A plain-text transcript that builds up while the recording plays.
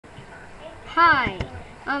Hi.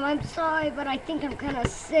 I'm sorry, but I think I'm kind of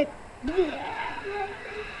sick.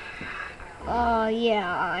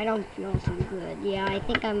 Yeah, I don't feel too good. Yeah, I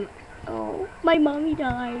think I'm... Oh, my mommy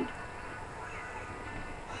died.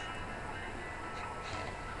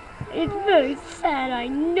 It's very sad, I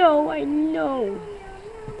know.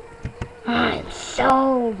 I'm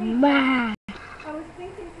so mad. I was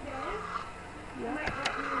thinking today, you might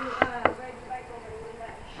let me ride the bike over to the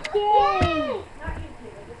left. Yay! Not YouTube,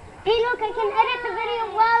 I just... Hey, look, I can edit the video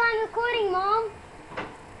while I'm recording, Mom.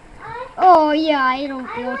 Oh, yeah, I don't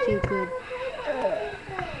feel too good.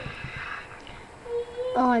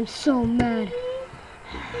 Oh, I'm so mad.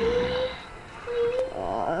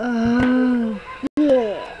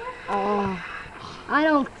 Oh, I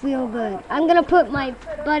don't feel good. I'm gonna put my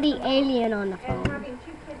buddy Alien on the phone.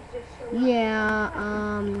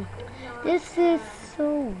 Yeah, this is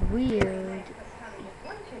so weird.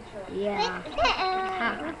 Yeah.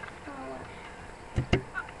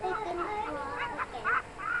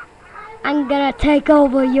 I'm gonna take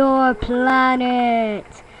over your planet.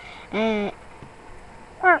 And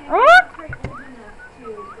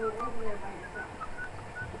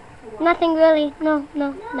nothing really. No,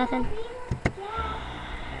 nothing.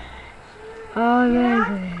 Oh,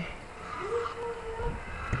 baby.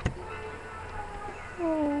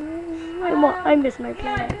 Oh, I miss my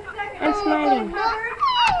planet. I'm smiling.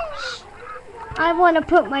 I want to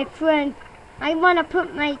put my friend. I want to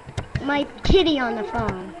put my kitty on the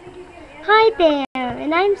phone. Hi there,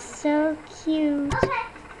 and I'm so cute.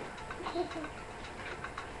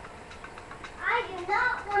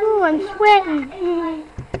 Ooh, I'm sweating.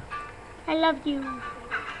 I love you.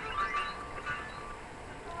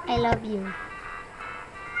 I love you.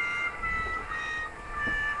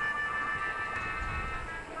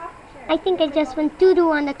 I think I just went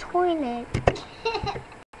doo-doo on the toilet.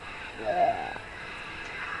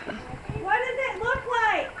 What does it look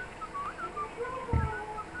like?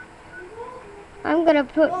 I'm gonna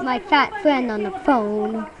put my fat friend on the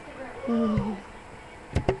phone.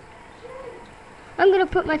 I'm gonna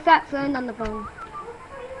put my fat friend on the phone.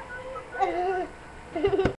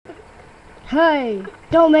 Hey,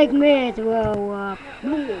 don't make me throw up.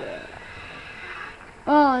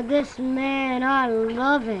 Oh, this man, I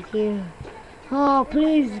love it here. Oh,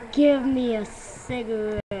 please give me a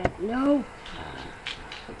cigarette. No,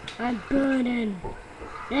 I'm burning,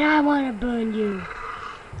 and I want to burn you.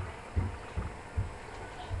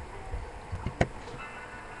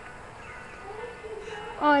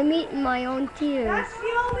 Oh, I'm eating my own tears. That's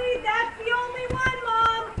the only one,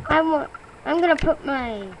 Mom. I'm gonna put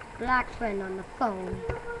my black friend on the phone.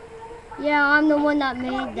 Yeah, I'm the one that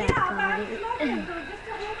made that guy.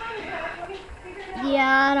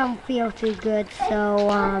 Yeah, I don't feel too good, so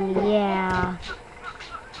yeah.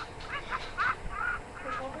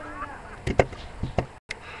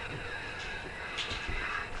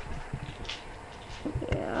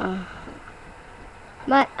 Yeah.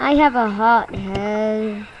 But I have a hot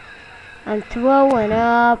head. I'm throwing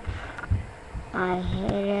up. I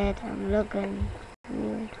hate it. I'm looking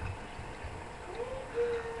weird.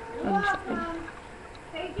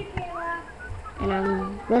 Thank you, Kayla. And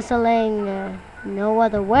I'm whistling no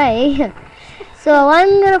other way. So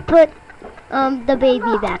I'm gonna put the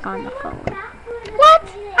baby back on the phone. What?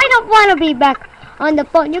 I don't want to be back on the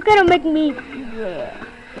phone. You're gonna make me.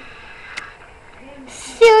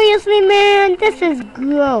 Seriously, man, this is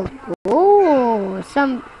gross. Oh,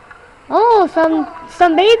 some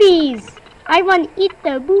babies. I want to eat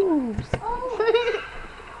the boobs.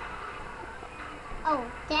 Oh,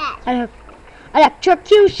 Dad.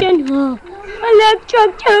 Electrocution.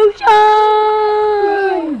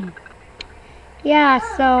 Electrocution. Yeah,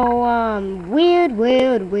 so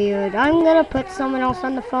weird. I'm gonna put someone else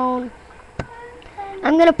on the phone.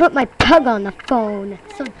 I'm gonna put my pug on the phone.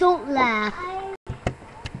 So don't laugh.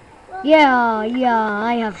 Yeah,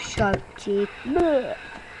 I have sharp teeth. Blech.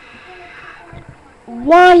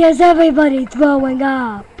 Why is everybody throwing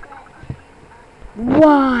up?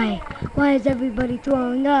 Why? Why is everybody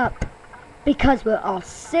throwing up? Because we're all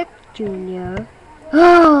sick, Junior.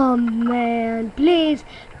 Oh, man. Please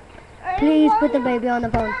put the baby on the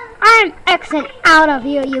phone. I'm Xing out of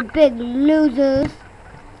here, you big losers.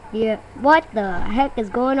 Yeah, what the heck is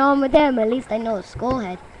going on with them? At least I know a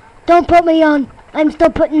skullhead. Don't put me on. I'm still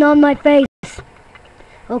putting on my face.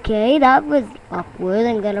 Okay, that was awkward.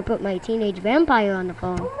 I'm gonna put my teenage vampire on the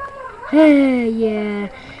phone. Hey, yeah.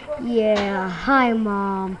 Hi,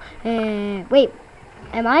 Mom. Wait,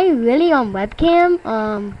 am I really on webcam?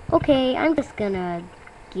 Okay, I'm just gonna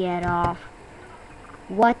get off.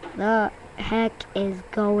 What the heck is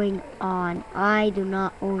going on? I do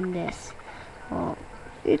not own this. Oh,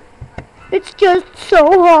 It's just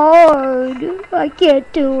so hard. I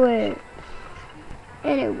can't do it.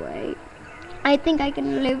 Anyway, I think I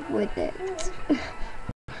can live with it.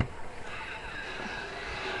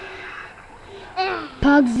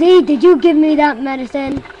 Pugsy, did you give me that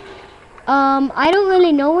medicine? I don't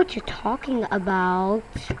really know what you're talking about.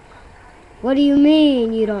 What do you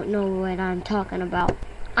mean you don't know what I'm talking about?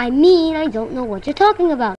 I mean, I don't know what you're talking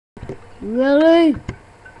about. Really?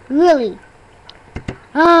 Really?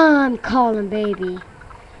 I'm calling baby.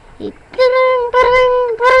 Yeah,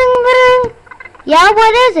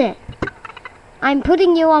 what is it? I'm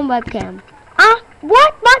putting you on webcam.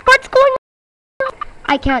 What? What's going on?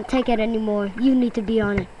 I can't take it anymore. You need to be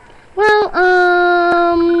on it. Well,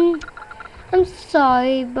 I'm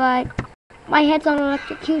sorry, but my head's on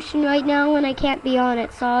electrocution right now and I can't be on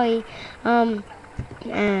it. Sorry. And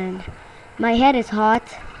my head is hot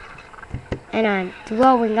and I'm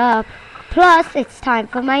throwing up. Plus, it's time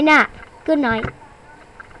for my nap. Good night.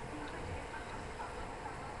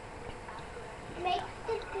 Make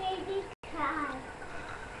the baby cry.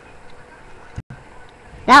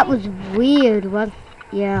 That was weird,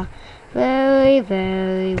 yeah. Very,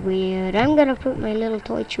 very weird. I'm gonna put my little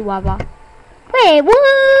toy chihuahua. Wait,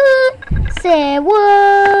 what? Say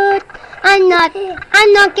what? I'm not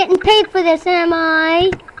getting paid for this, am I?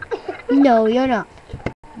 No, you're not.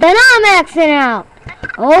 Then I'm Xing out.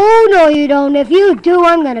 Oh, no, you don't. If you do,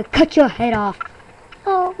 I'm gonna cut your head off.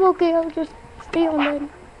 Oh, okay, I'll just stay on then.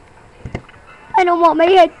 I don't want my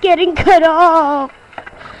head getting cut off.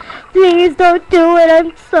 Please don't do it.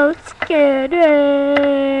 I'm so scared.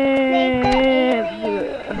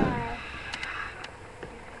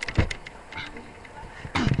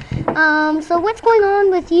 So what's going on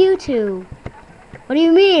with you two? What do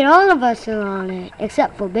you mean? All of us are on it,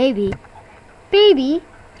 except for Baby. Baby,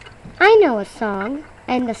 I know a song,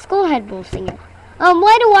 and the Skullhead will sing it.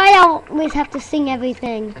 Why do I always have to sing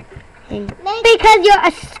everything? Because you're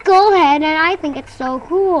a Skullhead, and I think it's so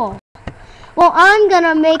cool. Well, I'm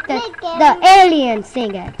gonna make the alien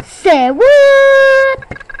sing it. Say what?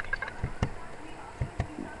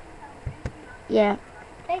 Yeah,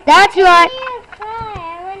 that's right.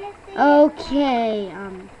 Okay.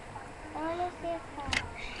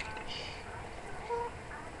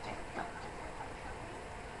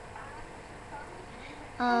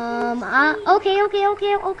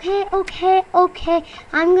 Okay.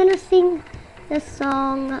 I'm gonna sing the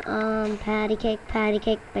song, patty cake,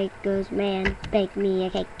 baker's man, bake me a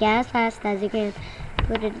cake as fast as you can.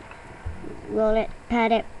 Put it, roll it,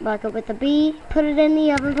 pat it, mark it with a B, put it in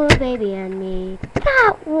the oven for baby and me.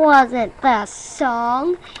 That wasn't the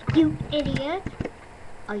song, you idiot.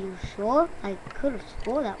 Are you sure? I could have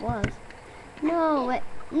swore that was. No,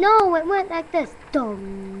 it went like this.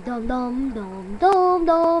 Dum, dum, dum, dum, dum,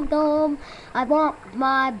 dum, dum. I want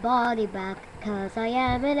my body back, 'cause I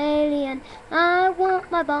am an alien. I want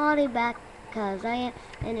my body back, 'cause I am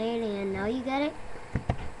an alien. Now you get it?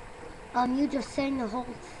 You just sang the whole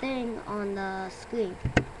thing on the screen.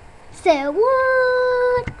 Say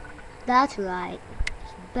what? That's right.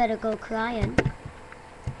 Better go crying.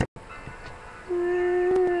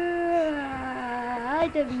 I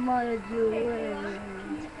didn't want to do it.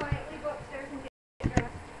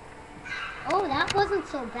 Oh, that wasn't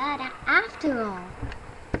so bad after all.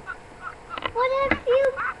 What have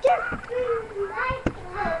you done?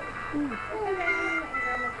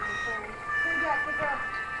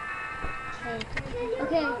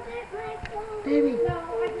 Okay. Baby,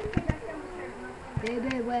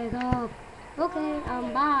 wake up. Okay,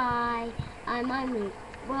 bye.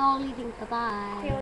 We're all leaving. Bye-bye.